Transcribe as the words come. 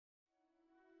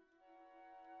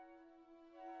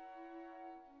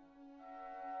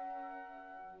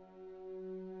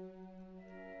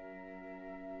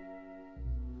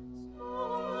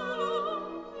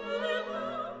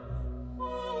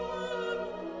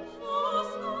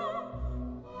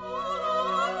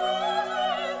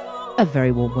A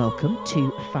very warm welcome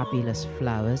to Fabulous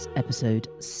Flowers, episode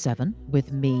 7,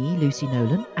 with me, Lucy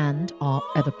Nolan, and our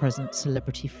ever-present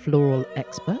celebrity floral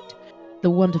expert, the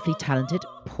wonderfully talented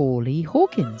Paulie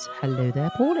Hawkins. Hello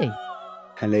there, Paulie.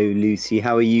 Hello, Lucy.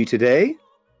 How are you today?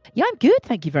 Yeah, I'm good,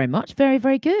 thank you very much. Very,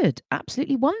 very good.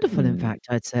 Absolutely wonderful, in fact,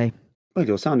 I'd say. Well,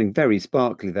 you're sounding very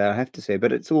sparkly there, I have to say,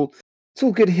 but it's all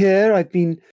good here. I've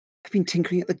been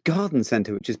tinkering at the garden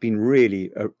centre, which has been really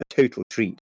a total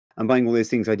treat. I'm buying all those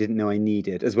things I didn't know I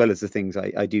needed, as well as the things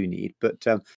I do need. But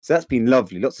so that's been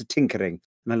lovely. Lots of tinkering,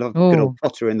 and I love a good old Oh,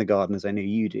 potter in the garden, as I know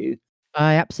you do.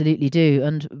 I absolutely do.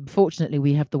 And fortunately,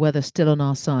 we have the weather still on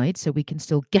our side, so we can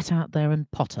still get out there and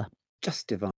potter. Just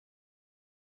divine.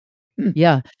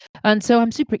 Yeah. And so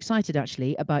I'm super excited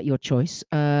actually about your choice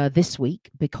this week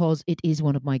because it is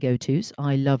one of my go-tos.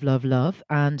 I love, love, love.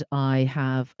 And I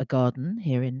have a garden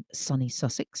here in sunny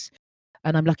Sussex.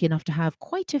 And I'm lucky enough to have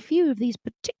quite a few of these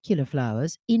particular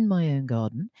flowers in my own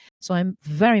garden. So I'm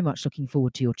very much looking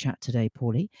forward to your chat today,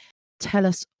 Paulie. Tell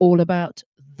us all about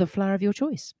the flower of your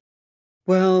choice.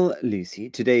 Well, Lucy,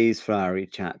 today's flowery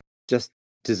chat just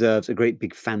deserves a great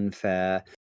big fanfare,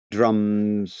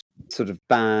 drums, sort of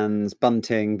bands,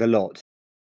 bunting, the lot.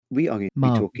 We are going to be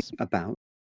talking Marvellous. about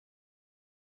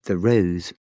the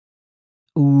rose.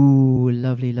 Ooh,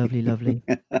 lovely, lovely, lovely.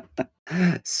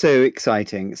 So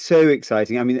exciting, so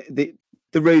exciting. I mean,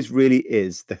 the rose really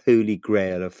is the holy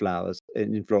grail of flowers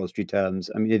in floristry terms.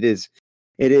 I mean,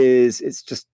 it's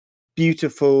just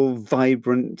beautiful,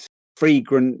 vibrant,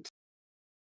 fragrant,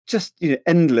 just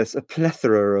endless, a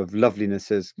plethora of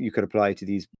lovelinesses you could apply to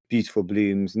these beautiful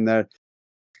blooms. And God,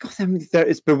 I mean,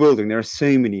 it's bewildering. There are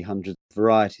so many hundreds of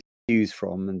varieties to choose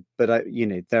from,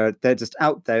 they're just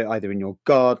out there either in your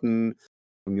garden,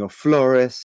 from your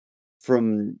florist,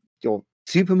 from your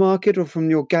supermarket, or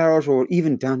from your garage, or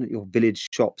even down at your village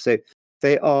shop. So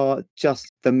they are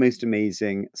just the most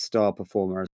amazing star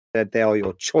performers. They are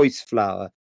your choice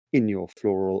flower in your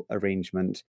floral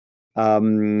arrangement.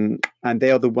 And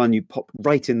they are the one you pop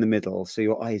right in the middle, so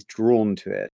your eye is drawn to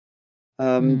it.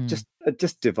 Mm.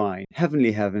 Just divine,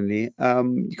 heavenly, heavenly.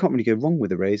 You can't really go wrong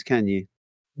with a rose, can you?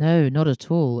 No, not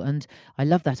at all. And I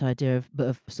love that idea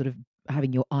of sort of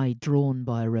having your eye drawn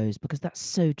by a rose because that's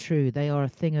so true. They are a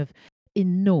thing of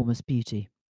enormous beauty.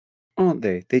 Aren't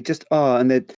they? They just are,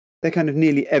 and they're kind of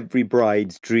nearly every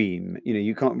bride's dream.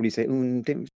 You can't really say, "Oh,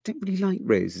 don't really like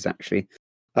roses." Actually,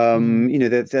 Mm.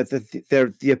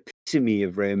 they're the epitome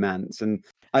of romance, and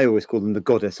I always call them the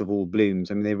goddess of all blooms.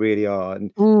 I mean, they really are.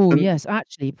 And Oh, um, yes.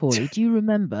 Actually, Paulie, do you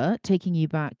remember taking you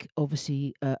back,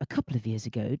 obviously, a couple of years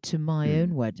ago to my mm,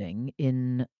 own wedding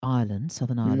in Ireland,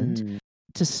 Southern Ireland? mm.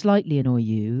 To slightly annoy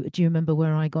you, do you remember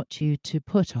where I got you to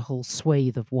put a whole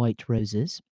swathe of white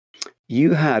roses?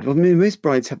 You had, well, I mean, most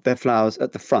brides have their flowers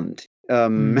at the front,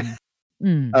 Mm.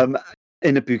 Mm. um,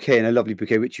 in a bouquet, in a lovely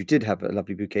bouquet, which you did have a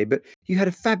lovely bouquet, but you had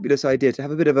a fabulous idea to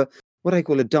have a bit of a what I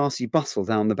call a Darcy bustle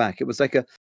down the back. It was like a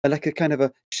kind of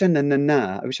a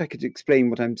sha-na-na-na. I wish I could explain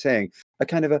what I'm saying. A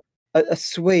kind of a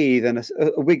swathe and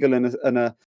a wiggle and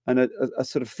a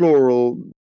sort of floral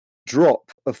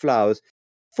drop of flowers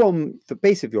from the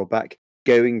base of your back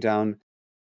going down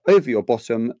over your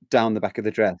bottom, down the back of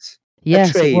the dress.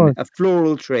 Yes, it was. A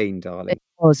floral train, It darling.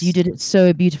 was. You did it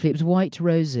so beautifully. It was white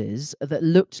roses that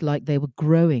looked like they were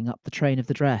growing up the train of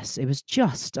the dress. It was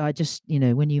just I just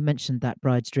when you mentioned that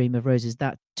bride's dream of roses,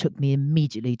 that took me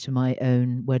immediately to my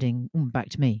own wedding, back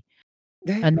to me.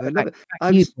 Yeah, And I love back it. back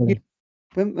I to you, was Paulie.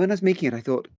 when I was making it, I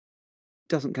thought,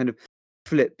 doesn't kind of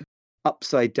flip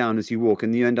upside down as you walk,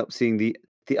 and you end up seeing the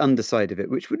underside of it,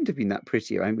 which wouldn't have been that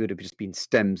pretty. I mean, it would have just been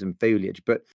stems and foliage.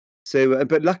 But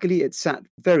luckily it sat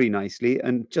very nicely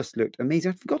and just looked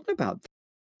amazing. I'd forgotten about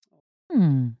that.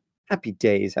 Hmm. Happy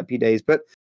days, happy days. But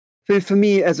for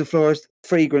me as a florist,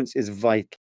 fragrance is vital.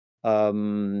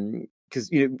 Because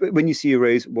when you see a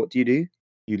rose, what do?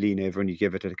 You lean over and you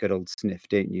give it a good old sniff,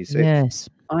 don't you? So Yes.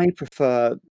 I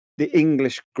prefer the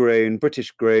English grown,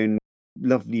 British grown,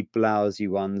 lovely blousy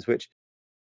ones, which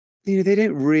they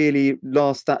don't really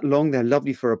last that long. They're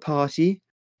lovely for a party.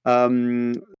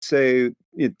 So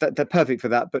they're perfect for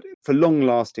that. But for long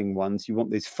lasting ones, you want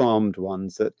those farmed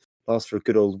ones that last for a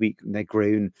good old week, and they're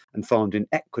grown and farmed in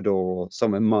Ecuador or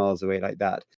somewhere miles away like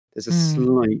that. There's a Mm.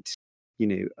 slight,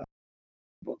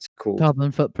 what's it called?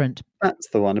 Carbon footprint. That's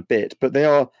the one, a bit, but they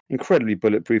are incredibly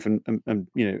bulletproof and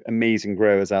amazing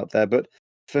growers out there. But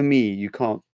for me, you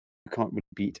can't really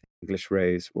beat English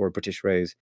rose or a British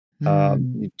rose.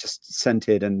 Mm. Just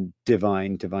scented and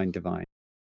divine, divine, divine.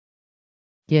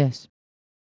 Yes.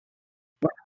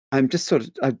 But I'm just sort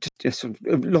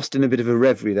of lost in a bit of a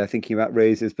reverie there, thinking about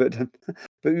roses. But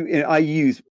I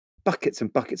use buckets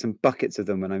and buckets and buckets of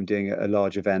them when I'm doing a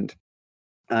large event.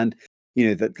 And,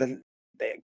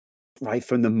 they right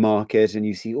from the market, and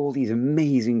you see all these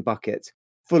amazing buckets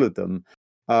full of them.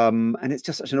 And it's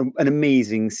just such an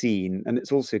amazing scene. And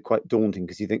it's also quite daunting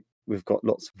because you think we've got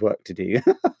lots of work to do.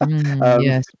 um,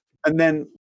 Yes. and then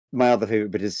my other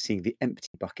favorite bit is seeing the empty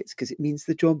buckets because it means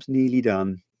the job's nearly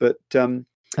done. But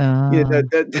Ah.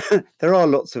 there are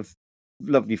lots of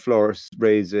lovely florist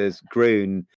roses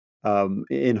grown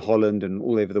in Holland and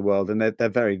all over the world, and they're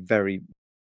very, very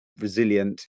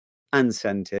resilient and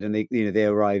scented, and they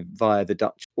arrive via the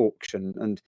Dutch auction.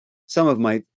 And some of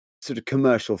my sort of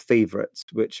commercial favourites,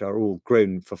 which are all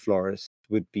grown for florists,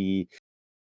 would be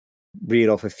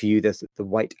reel off a few. There's the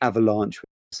white avalanche with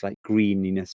a slight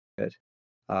greeniness to it.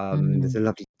 There's a Mm.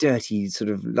 lovely, dirty, sort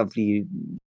of lovely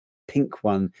pink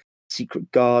one, Secret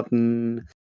Garden,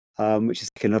 which is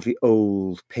like a lovely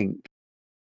old pink,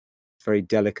 very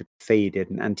delicate, faded,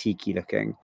 and antique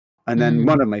looking. And then Mm.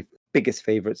 one of my biggest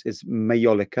favourites is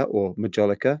Majolica or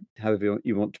Majolica, however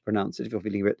you want to pronounce it, if you're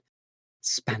feeling a bit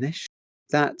Spanish.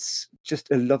 That's just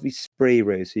a lovely spray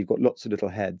rose. So you've got lots of little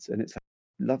heads, and it's a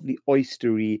lovely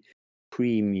oystery,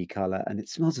 creamy colour, and it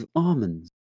smells of almonds.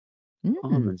 Mm.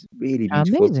 Almonds, really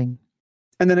beautiful. Amazing.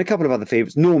 And then a couple of other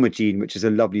favourites, Norma Jean, which is a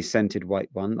lovely scented white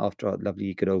one after our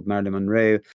lovely good old Marilyn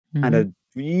Monroe, and Mhm. a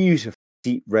beautiful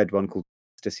deep red one called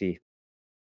Ecstasy,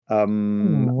 Oh,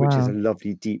 which is wow. a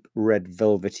lovely deep red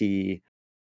velvety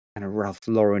and a Ralph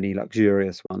Lauren-y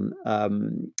luxurious one.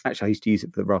 Actually, I used to use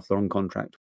it for the Ralph Lauren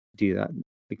contract. Do that,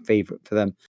 big favourite for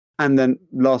them. And then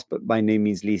last but by no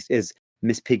means least is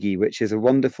Miss Piggy, which is a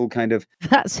wonderful kind of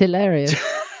That's hilarious.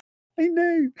 I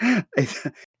know.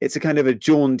 It's a kind of a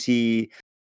jaunty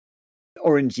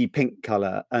orangey pink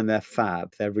color, and they're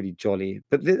fab. They're really jolly.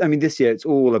 But I mean, this year it's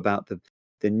all about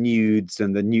the nudes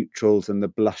and the neutrals and the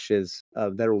blushes.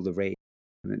 They're all the rage,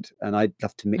 and I'd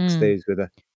love to mix Mm. those with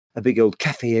a big old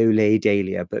cafe au lait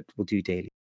dahlia, but we'll do dahlia.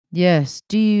 Yes.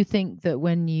 Do you think that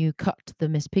when you cut the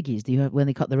Miss Piggies, do you have when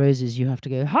they cut the roses, you have to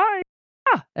go, "Hi!"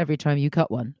 every time you cut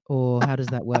one, or how does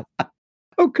that work?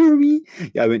 Oh, Kermie!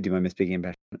 Yeah, I won't do my Miss Piggy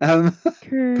impression. But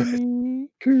Kermie.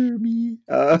 Kermie.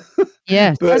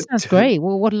 Yes, that But sounds great.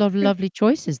 Well, what lovely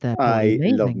choices there, Polly. I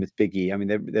love Amazing. Miss Piggy. I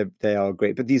mean, they are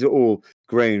great, but these are all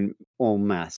grown en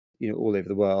masse, all over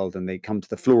the world, and they come to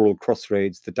the floral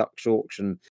crossroads, the Dutch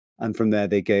auction, and from there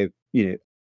they go,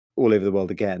 all over the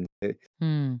world again. So,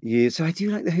 Mm. yeah, so I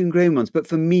do like the homegrown ones, but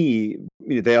for me,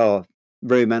 they are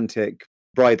romantic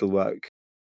bridal work.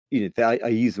 I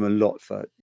use them a lot for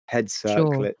head Sure.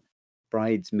 circlet,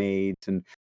 bridesmaids, and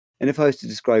if I was to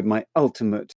describe my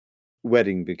ultimate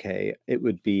wedding bouquet, it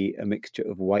would be a mixture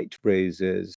of white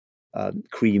roses,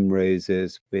 cream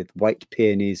roses with white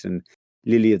peonies and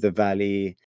lily of the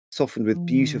valley, softened with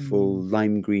beautiful Mm.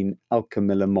 lime green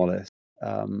Alchemilla mollis.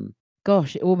 Um,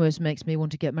 Gosh, it almost makes me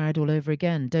want to get married all over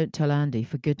again. Don't tell Andy,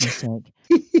 for goodness sake.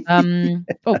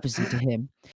 Obviously to him.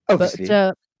 But,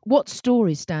 Obviously. what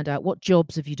stories stand out? What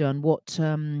jobs have you done? What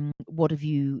have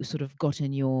you sort of got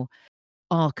in your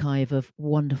archive of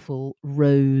wonderful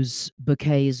rose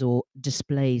bouquets or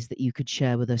displays that you could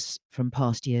share with us from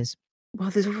past years?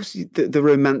 Well, there's obviously the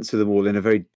romance of them all in a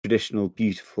very traditional,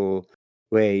 beautiful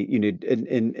way.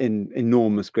 In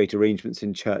enormous, great arrangements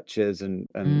in churches and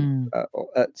Mm.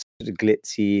 at sort of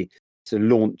glitzy sort of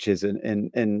launches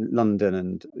in London,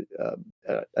 and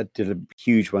I did a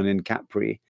huge one in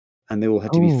Capri, and they all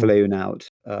had to be Oh. flown out.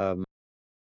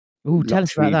 Ooh, tell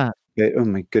us about Luxury. that. Oh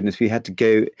my goodness, we had to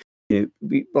go.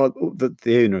 Well,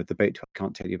 the owner of the boat, I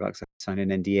can't tell you about because I signed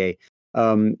an NDA.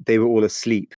 They were all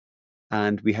asleep,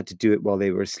 and we had to do it while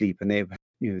they were asleep, and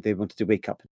they wanted to wake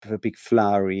up for a big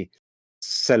flowery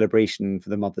celebration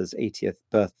for the mother's 80th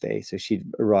birthday. So she'd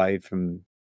arrived from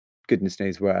goodness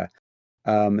knows where.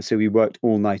 So we worked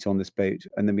all night on this boat,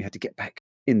 and then we had to get back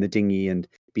in the dinghy and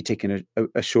be taken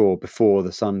ashore before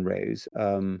the sun rose.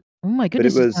 Oh my But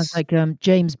goodness, it sounds like,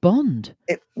 James Bond.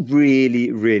 it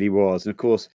really, really was. And of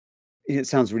course, it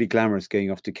sounds really glamorous going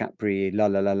off to Capri, la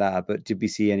la la la. But did we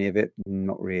see any of it?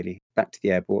 Not really. Back to the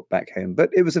airport, back home.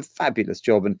 But it was a fabulous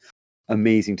job and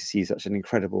amazing to see such an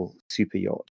incredible super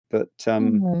yacht. But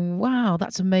Oh, wow,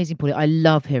 that's amazing, Pauline. I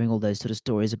love hearing all those sort of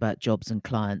stories about jobs and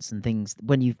clients and things.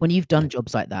 When you've done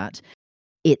jobs like that,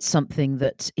 it's something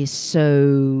that is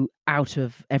so out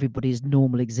of everybody's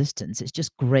normal existence. It's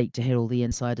just great to hear all the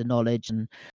insider knowledge and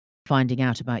finding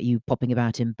out about you popping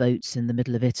about in boats in the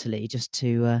middle of Italy just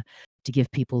to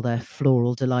give people their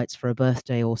floral delights for a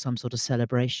birthday or some sort of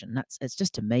celebration. It's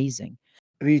just amazing.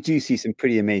 I mean, you do see some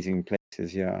pretty amazing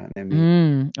places, yeah. I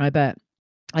mean, I bet.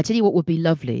 I tell you what would be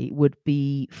lovely would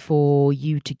be for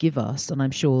you to give us, and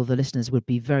I'm sure the listeners would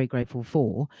be very grateful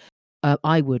for,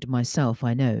 I would myself,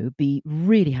 I know, be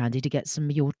really handy to get some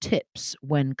of your tips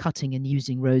when cutting and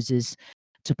using roses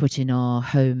to put in our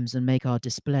homes and make our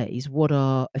displays. What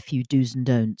are a few do's and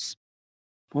don'ts?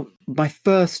 Well, my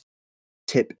first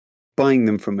tip, buying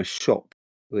them from a shop,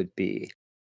 would be,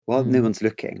 while no Mm. one's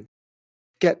looking,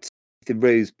 get the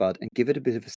rosebud and give it a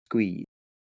bit of a squeeze.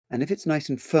 And if it's nice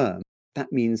and firm,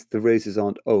 that means the roses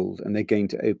aren't old and they're going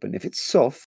to open. If it's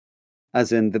soft,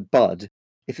 as in the bud,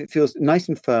 if it feels nice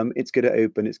and firm, it's going to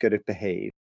open, it's going to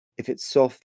behave. If it's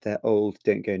soft, they're old,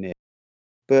 don't go near.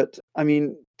 But I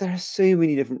mean, there are so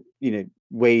many different,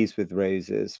 ways with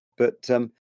roses. But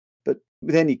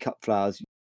with any cut flowers,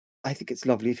 I think it's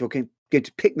lovely if you're going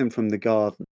to pick them from the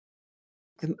garden,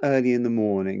 them early in the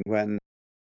morning when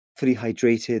fully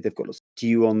hydrated, they've got lots of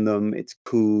dew on them, it's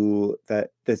cool,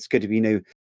 that there's going to be no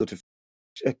sort of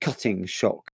a cutting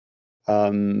shock.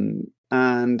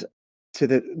 And so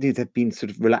that they've been sort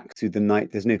of relaxed through the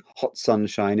night. There's no hot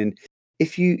sunshine, and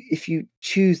if you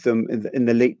choose them in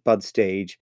the late bud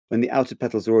stage when the outer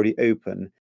petals are already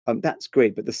open, that's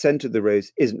great. But the centre of the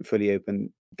rose isn't fully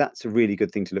open. That's a really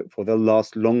good thing to look for. They'll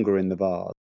last longer in the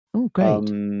vase. Oh, great.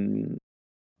 Um,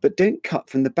 but don't cut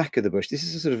from the back of the bush. This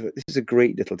is a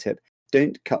great little tip.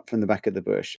 Don't cut from the back of the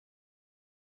bush.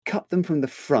 Cut them from the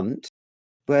front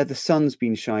where the sun's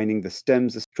been shining, the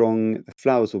stems are strong, the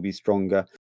flowers will be stronger,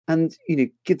 and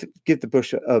give the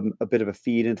bush a bit of a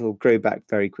feed, and it'll grow back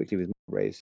very quickly with more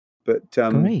rays. But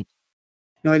Great.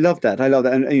 no, I love that. I love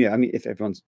that, and I mean, if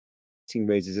everyone's eating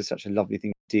roses is such a lovely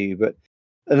thing to do, but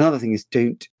another thing is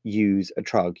don't use a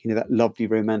trug. That lovely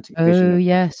romantic vision Oh,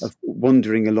 yes. of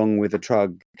wandering along with a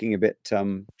trug, looking a bit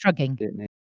Trugging. I don't know. I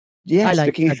Yes, like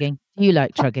looking. trugging. Do you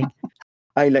like trugging?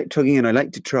 I like trugging, and I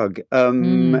like to trug.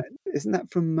 Mm. Isn't that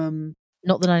from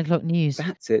Not the 9 o'clock news.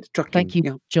 That's it, trucking. Thank you,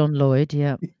 Yeah. John Lloyd,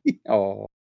 yeah. Oh,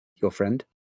 your friend.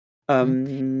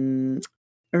 Mm.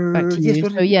 Um, Back to yes, you.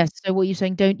 what So, yes, so what you're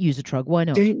saying, don't use a trug. Why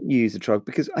not? don't use a trug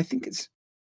because I think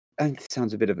and it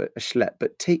sounds a bit of a schlep,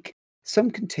 but take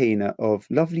some container of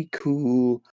lovely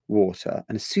cool water,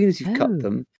 and as soon as you've cut Oh,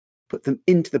 them, put them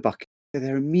into the bucket. So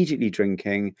they're immediately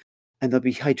drinking, and they'll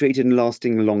be hydrated and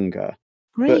lasting longer.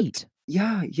 But great.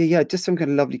 yeah, yeah, yeah, just some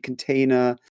kind of lovely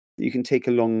container that you can take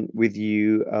along with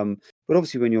you. But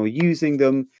obviously, when you're using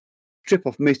them, strip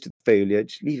off most of the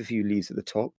foliage, leave a few leaves at the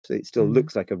top so it still Mhm.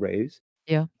 looks like a rose.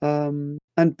 Yeah.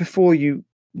 And before you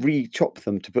re-chop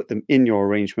them to put them in your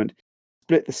arrangement,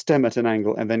 split the stem at an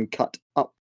angle and then cut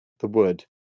up the wood.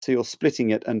 So you're splitting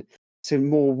it, and so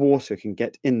more water can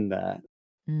get in there,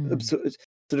 Mm. sort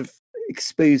of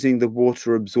exposing the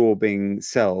water absorbing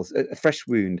cells, a fresh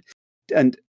wound,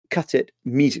 and cut it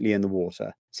immediately in the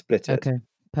water, split it. Okay.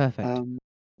 Perfect. Um,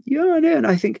 yeah, I know, and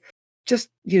I think just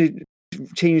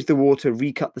change the water,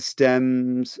 recut the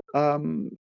stems,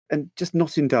 and just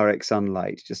not in direct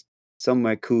sunlight, just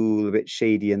somewhere cool, a bit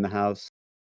shady in the house.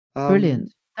 Brilliant.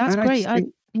 Um, That's and I great. just I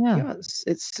think, Yeah. yeah,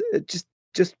 it's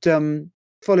just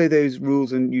follow those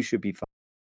rules, and you should be fine.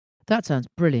 That sounds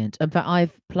brilliant. In fact,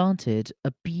 I've planted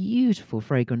a beautiful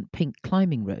fragrant pink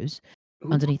climbing rose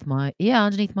Ooh, underneath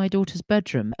my daughter's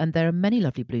bedroom, and there are many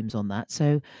lovely blooms on that,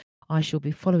 so I shall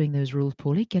be following those rules,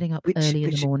 Paulie, getting up which early in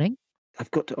the which morning.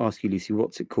 I've got to ask you, Lucy,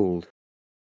 what's it called?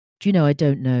 Do you know, I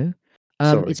don't know.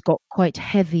 Sorry. It's got quite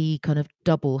heavy kind of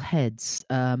double heads,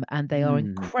 and they are Hmm.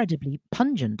 incredibly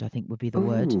pungent, I think would be the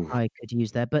word Oh, I could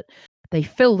use there, but they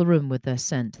fill the room with their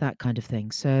scent, that kind of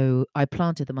thing. So I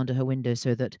planted them under her window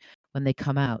so that when they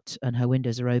come out and her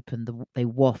windows are open, they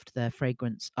waft their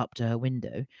fragrance up to her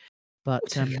window. But,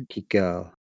 what a lucky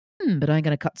girl. but I'm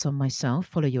gonna cut some myself,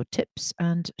 follow your tips,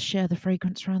 and share the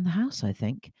fragrance around the house, I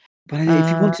think. But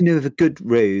if you Uh, want to know of a good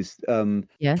rose,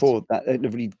 yes. for that, a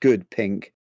really good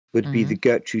pink would be the Mhm.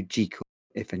 Gertrude Jekyll.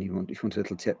 If you want a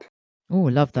little tip, Oh,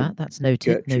 love the that. That's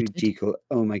noted, Gertrude noted. Jekyll.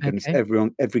 Oh my goodness, Okay.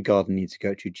 every garden needs a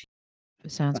Gertrude Jekyll.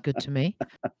 Sounds good to me.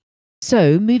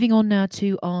 So, moving on now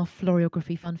to our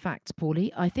floriography fun facts,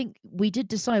 Paulie. I think we did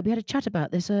decide, we had a chat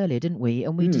about this earlier, didn't we?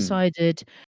 And we Mm, decided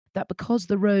that because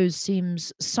the rose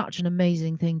seems such an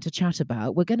amazing thing to chat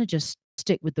about, we're going to just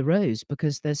stick with the rose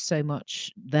because there's so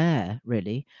much there,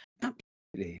 really.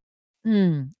 absolutely.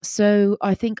 So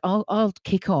I think I'll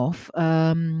kick off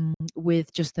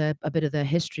with just a bit of their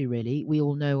history. Really, we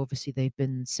all know obviously they've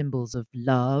been symbols of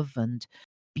love and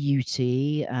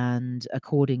beauty, and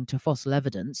according to fossil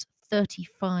evidence,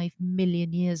 35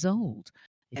 million years old,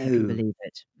 if you can Oh, believe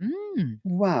it.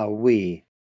 wowee.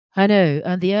 I know,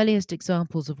 and the earliest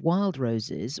examples of wild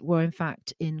roses were in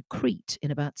fact in Crete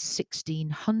in about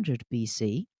 1600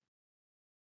 BC.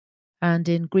 And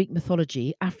in Greek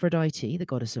mythology, Aphrodite, the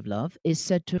goddess of love, is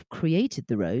said to have created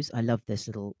the rose. I love this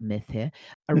little myth here,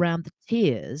 around the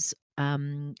tears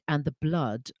and the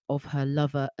blood of her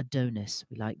lover Adonis.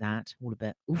 We like that. All a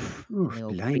bit oof in the Oof,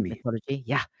 old Greek blimey. mythology.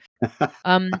 Yeah.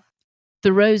 Um,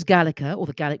 the rose gallica, or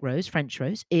the Gallic rose, French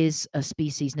rose, is a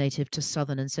species native to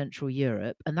southern and central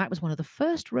Europe, and that was one of the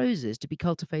first roses to be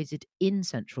cultivated in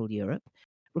Central Europe,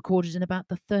 recorded in about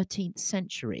the 13th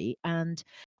century, and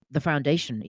the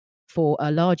foundation for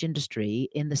a large industry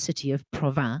in the city of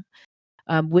Provins,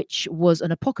 which was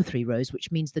an apothecary rose,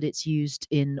 which means that it's used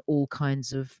in all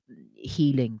kinds of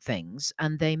healing things.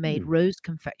 And they made Mm. rose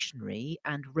confectionery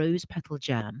and rose petal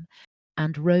jam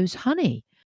and rose honey.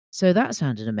 So that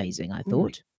sounded amazing, I Oh my,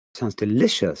 thought. sounds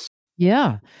delicious.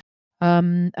 Yeah.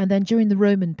 And then during the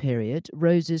Roman period,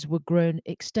 roses were grown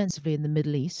extensively in the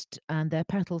Middle East, and their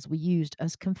petals were used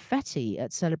as confetti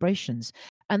at celebrations.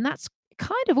 And that's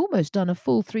kind of almost done a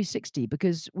full 360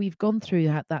 because we've gone through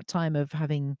that time of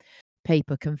having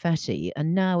paper confetti,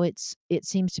 and now it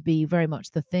seems to be very much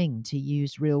the thing to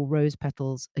use real rose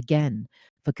petals again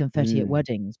for confetti at Mm.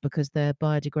 weddings because they're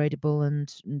biodegradable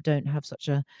and don't have such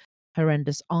a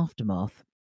horrendous aftermath.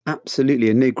 Absolutely,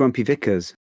 and no grumpy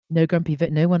vicars. No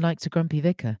one likes a grumpy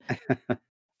vicar.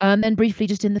 And then briefly,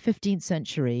 just in the 15th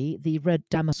century, the red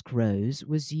damask rose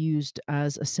was used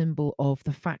as a symbol of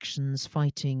the factions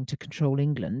fighting to control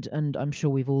England, and I'm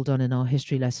sure we've all done in our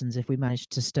history lessons if we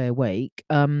managed to stay awake.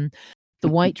 The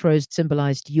white rose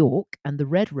symbolized York, and the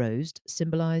red rose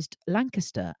symbolized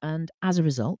Lancaster, and as a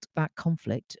result, that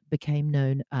conflict became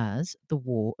known as the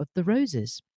War of the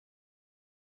Roses.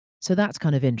 So that's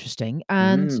kind of interesting.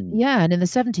 And Mm. yeah, and in the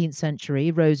 17th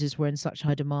century, roses were in such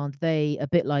high demand. They, a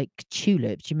bit like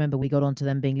tulips, do you remember we got onto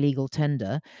them being legal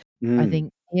tender? I Mm.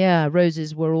 think, yeah,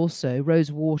 roses were also,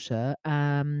 rose water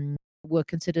were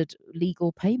considered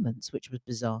legal payments, which was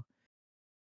bizarre.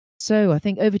 So I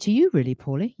think over to you, really,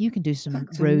 Paulie. You can do some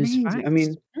That's rose amazing. I facts.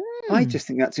 mean, I Mm, just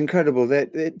think that's incredible.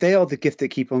 They are the gift that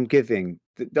keep on giving.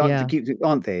 That yeah. keep,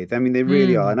 aren't they? I mean, they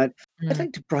really are. Mm, And I'd mm.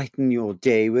 like to brighten your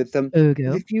day Oh, with a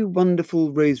girl. few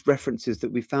wonderful rose references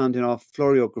that we found in our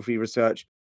florography research,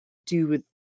 do with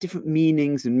different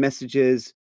meanings and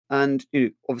messages. And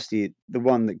obviously, the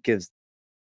one that gives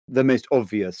the most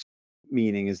obvious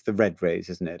meaning is the red rose,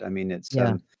 isn't it? I mean,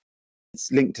 Yeah.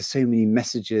 it's linked to so many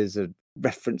messages of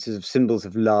references of symbols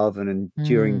of love and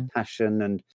enduring Mm. passion,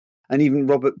 and even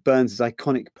Robert Burns'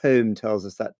 iconic poem tells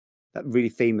us that really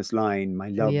famous line, "My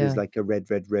Oh, love is yeah. like a red,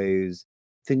 red rose."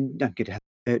 Then I'm going to have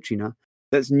poetry now.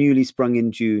 That's newly sprung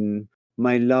in June.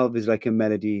 My love is like a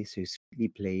melody so sweetly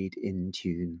played in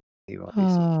tune. There you are,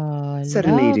 Lucy. Oh, I love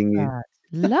Serenading you. that.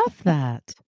 Love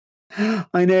that.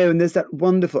 I know, and there's that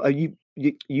wonderful. You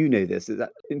know this. Is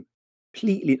that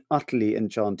completely and utterly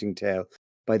enchanting tale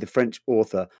by the French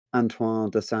author Antoine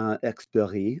de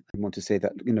Saint-Exupéry. I want to say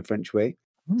that in a French way.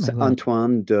 Oh, my word.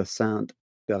 Antoine de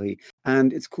Saint-Exupéry,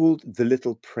 and it's called The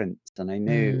Little Prince. And I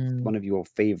know it's Mm. one of your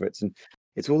favorites. And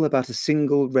it's all about a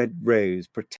single red rose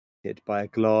protected by a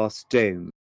glass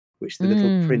dome, which the little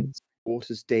Mm. prince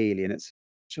waters daily. And it's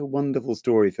such a wonderful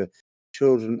story for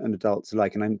children and adults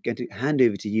alike. And I'm going to hand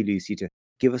over to you, Lucy, to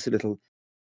give us a little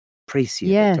précis of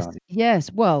it, Yes, darling.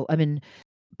 yes. Well, I mean,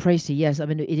 Tracy, yes. I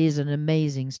mean, it is an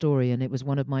amazing story, and it was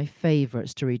one of my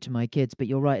favorites to read to my kids. But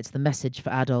you're right, it's the message for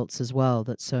adults as well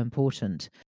that's so important.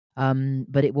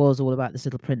 But it was all about this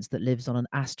little prince that lives on an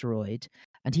asteroid,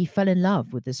 and he fell in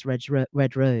love with this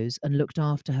red rose and looked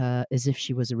after her as if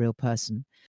she was a real person.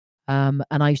 And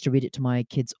I used to read it to my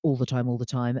kids all the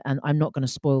time. And I'm not going to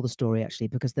spoil the story actually,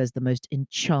 because there's the most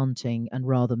enchanting and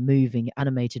rather moving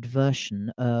animated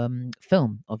version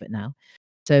film of it now.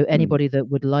 So Mm. anybody that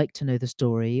would like to know the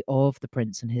story of the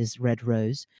prince and his red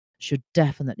rose should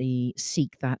definitely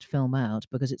seek that film out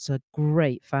because it's a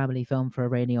great family film for a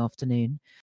rainy afternoon.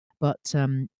 But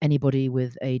anybody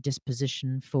with a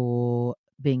disposition for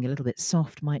being a little bit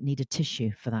soft might need a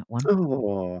tissue for that one.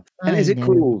 Oh, and I know. is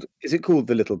it called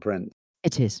The Little Prince?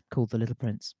 It is called The Little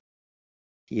Prince.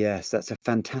 Yes, that's a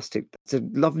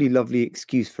lovely, lovely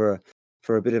excuse for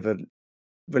a bit of a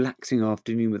relaxing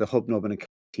afternoon with a hobnob and a cup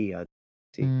of tea, I'd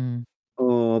say. Mm,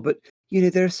 Oh, but,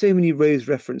 there are so many Rose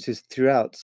references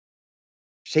throughout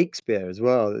Shakespeare as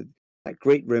well. That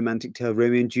great romantic tale,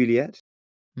 Romeo and Juliet.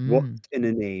 What's mm. in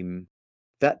a name?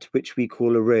 That which we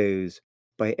call a rose,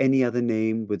 by any other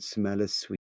name would smell as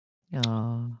sweet.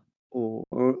 Ah, Or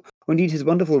indeed his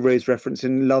wonderful rose reference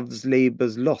in Love's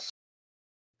Labour's Lost.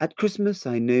 At Christmas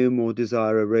I no more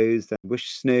desire a rose than wish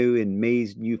snow in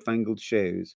May's newfangled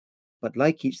shows, but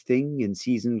like each thing in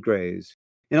season grows.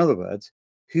 In other words,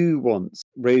 who wants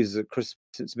roses at Christmas?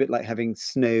 It's a bit like having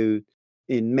snow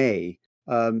in May.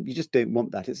 You just don't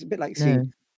want that. It's a bit like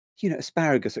seeing, no.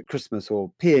 asparagus at Christmas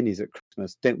or peonies at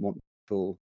Christmas. Don't want at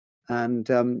all. And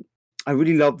I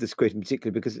really love this quote in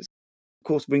particular because it's, of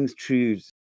course, rings true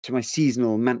to my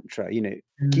seasonal mantra.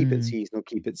 Keep it Mm. seasonal,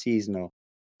 keep it seasonal.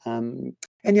 Um,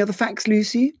 any other facts,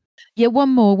 Lucy? Yeah, one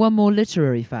more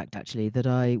literary fact actually that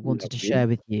I wanted to Lovely. share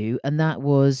with you, and that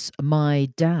was my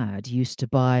dad used to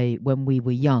buy, when we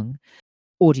were young,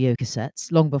 audio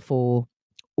cassettes long before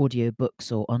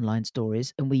audiobooks or online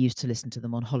stories, and we used to listen to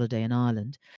them on holiday in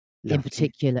Ireland. In Lovely.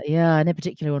 particular, yeah, and in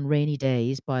particular on rainy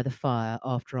days by the fire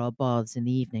after our baths in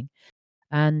the evening.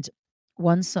 And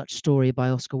one such story by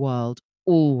Oscar Wilde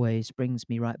always brings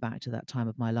me right back to that time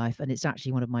of my life, and it's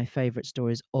actually one of my favourite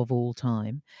stories of all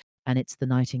time, and it's The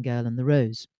Nightingale and the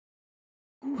Rose.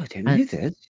 Oh, I don't And know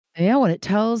this. yeah, well, it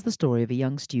tells the story of a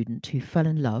young student who fell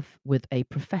in love with a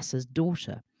professor's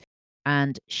daughter.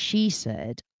 And she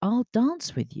said, "I'll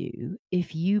dance with you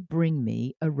if you bring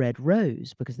me a red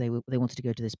rose," because they wanted to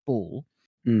go to this ball.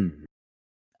 Mm.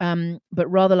 But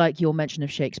rather like your mention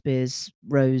of Shakespeare's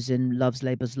rose in Love's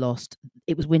Labour's Lost,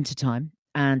 it was wintertime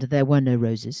and there were no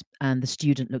roses. And the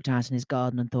student looked out in his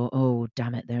garden and thought, "Oh,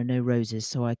 damn it, there are no roses,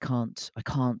 so I can't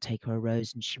take her a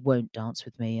rose and she won't dance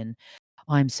with me. And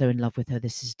I'm so in love with her,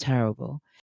 this is terrible."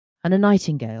 And a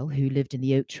nightingale who lived in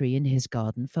the oak tree in his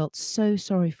garden felt so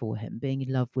sorry for him, being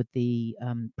in love with the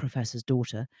professor's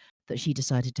daughter, that she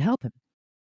decided to help him.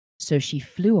 So she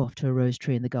flew off to a rose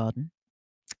tree in the garden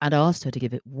and asked her to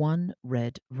give it one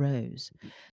red rose.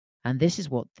 And this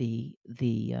is what the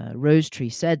rose tree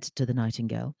said to the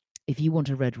nightingale: "If you want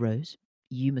a red rose,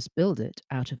 you must build it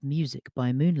out of music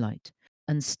by moonlight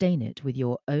and stain it with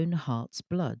your own heart's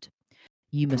blood.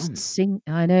 You must Promise. sing,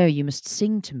 I know, you must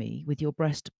sing to me with your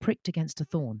breast pricked against a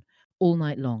thorn all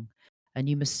night long, and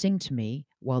you must sing to me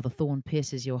while the thorn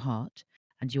pierces your heart,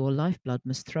 and your lifeblood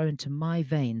must flow into my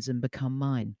veins and become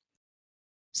mine."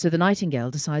 So the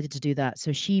nightingale decided to do that.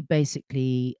 So she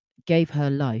basically gave her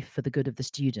life for the good of the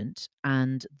student,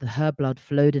 and her blood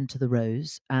flowed into the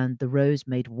rose, and the rose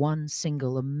made one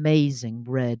single amazing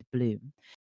red bloom.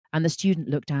 And the student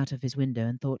looked out of his window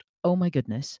and thought, "Oh my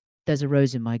goodness, there's a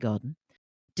rose in my garden."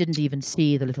 Didn't even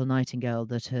see the little nightingale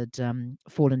that had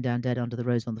fallen down dead under the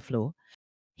rose on the floor.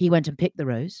 He went and picked the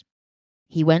rose.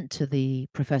 He went to the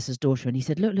professor's daughter and he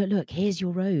said, "Look, look, look, here's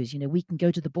your rose. We can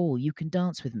go to the ball. You can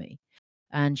dance with me."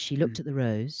 And she looked Mm. at the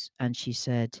rose and she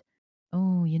said,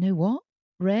 "Oh, you know what?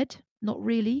 Red? Not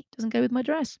really. Doesn't go with my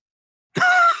dress."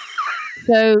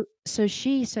 So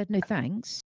she said, "No,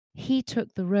 thanks." He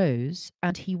took the rose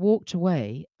and he walked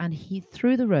away and he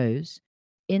threw the rose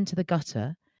into the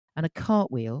gutter, and a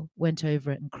cartwheel went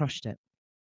over it and crushed it.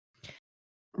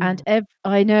 And Oh.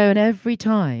 I know, and every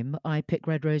time I pick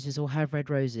red roses or have red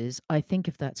roses, I think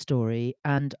of that story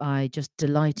and I just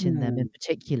delight in them, in Oh.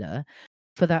 particular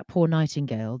for that poor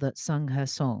nightingale that sung her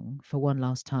song for one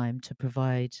last time to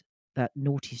provide that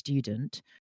naughty student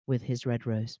with his red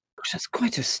rose. Gosh, that's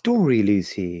quite a story,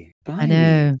 Lucy. I Blimey.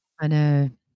 know, I know.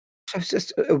 I was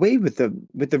just away with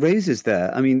the roses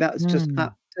there. I mean, that's just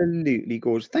Mm. absolutely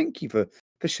gorgeous. Thank you for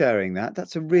sharing that.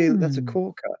 That's a Mm.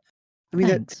 corker. I mean,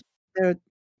 Thanks. they're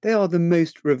they are the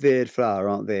most revered flower,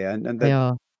 aren't they? And They the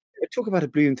are. talk about a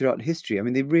bloom throughout history. I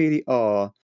mean, they really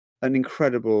are an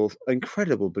incredible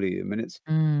bloom, and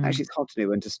Mm. it's hard to know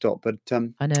when to stop. But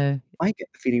I know. I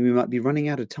get the feeling we might be running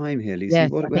out of time here, Lucy. Yes,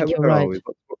 What? I think you're Where are right. we?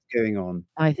 What's going on?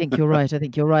 I think you're right. I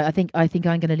think you're right. I think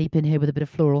I'm gonna leap in here with a bit of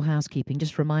floral housekeeping.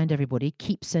 Just remind everybody,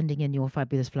 keep sending in your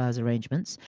fabulous flowers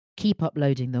arrangements. Keep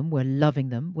uploading them. We're loving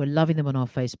them. We're loving them on our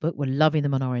Facebook. We're loving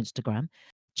them on our Instagram.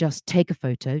 Just take a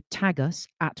photo, tag us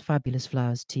at Fabulous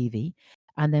Flowers TV,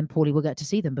 and then Paulie will get to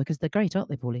see them because they're great, aren't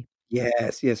they, Paulie?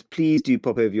 Yes, yes. Please do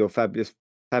pop over your fabulous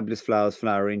flowers,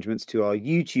 flower arrangements to our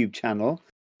YouTube channel.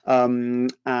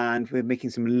 And we're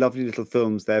making some lovely little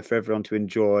films there for everyone to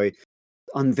enjoy,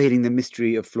 unveiling the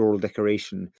mystery of floral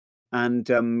decoration. And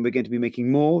we're going to be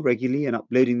making more regularly and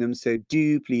uploading them. So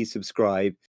do please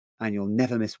subscribe, and you'll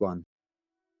never miss one.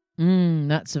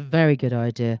 That's a very good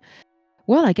idea.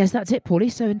 Well, I guess that's it,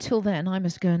 Paulie. So until then, I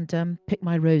must go and pick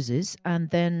my roses and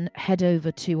then head over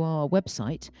to our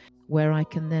website where I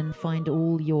can then find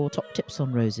all your top tips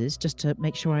on roses just to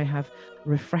make sure I have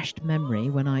refreshed memory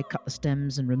when I cut the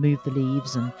stems and remove the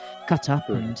leaves and cut up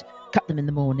Great. and cut them in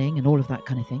the morning and all of that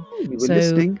kind of thing. Oh, you were So,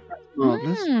 listening. That's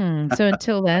marvelous. so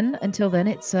until then,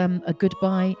 it's a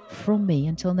goodbye from me.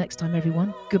 Until next time,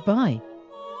 everyone. Goodbye.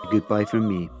 Goodbye from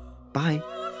me. Bye.